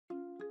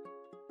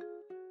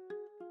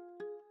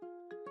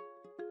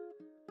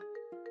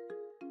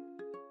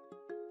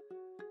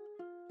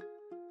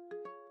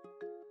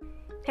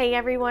Hey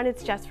everyone,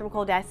 it's Jess from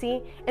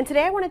ColDesi, and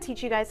today I want to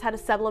teach you guys how to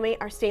sublimate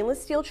our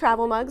stainless steel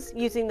travel mugs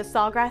using the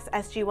Sawgrass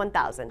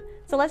SG1000.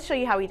 So let's show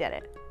you how we did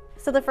it.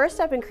 So the first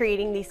step in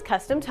creating these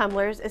custom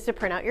tumblers is to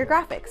print out your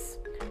graphics.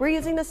 We're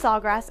using the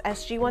Sawgrass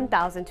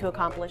SG1000 to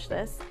accomplish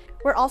this.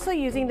 We're also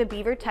using the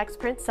Beaver Text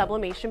Print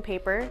sublimation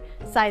paper,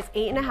 size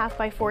 8.5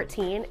 by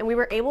 14, and we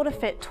were able to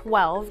fit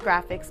 12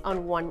 graphics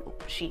on one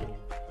sheet.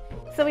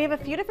 So we have a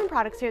few different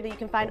products here that you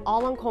can find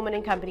all on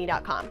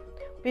ColmanandCompany.com.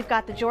 We've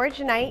got the George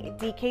Knight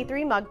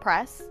DK3 mug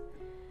press,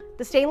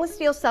 the stainless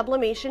steel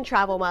sublimation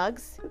travel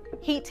mugs,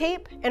 heat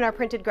tape, and our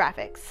printed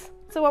graphics.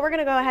 So what we're going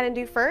to go ahead and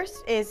do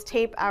first is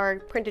tape our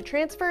printed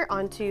transfer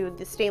onto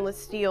the stainless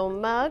steel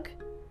mug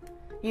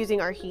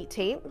using our heat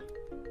tape.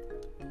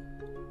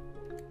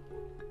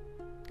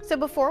 So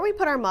before we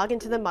put our mug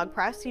into the mug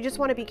press, you just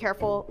want to be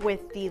careful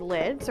with the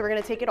lid. So we're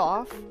going to take it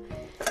off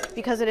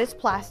because it is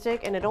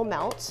plastic and it'll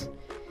melt.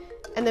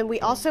 And then we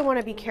also want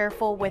to be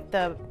careful with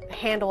the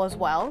handle as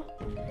well.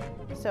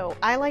 So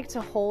I like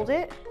to hold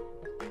it.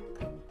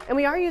 And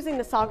we are using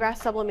the Sawgrass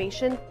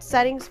sublimation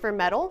settings for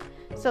metal.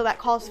 So that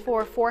calls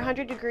for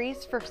 400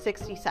 degrees for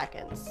 60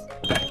 seconds.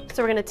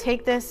 So we're going to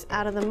take this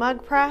out of the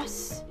mug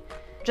press.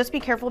 Just be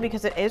careful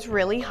because it is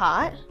really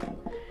hot.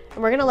 And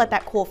we're going to let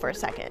that cool for a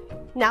second.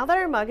 Now that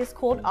our mug is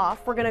cooled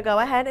off, we're going to go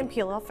ahead and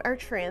peel off our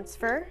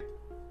transfer.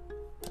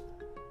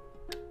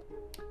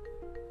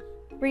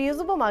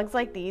 Reusable mugs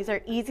like these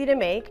are easy to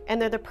make,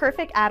 and they're the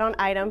perfect add-on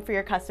item for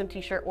your custom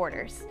t-shirt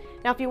orders.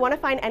 Now, if you want to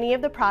find any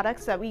of the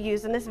products that we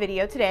use in this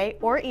video today,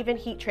 or even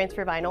heat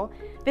transfer vinyl,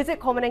 visit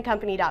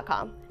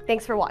ColmanandCompany.com.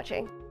 Thanks for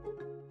watching.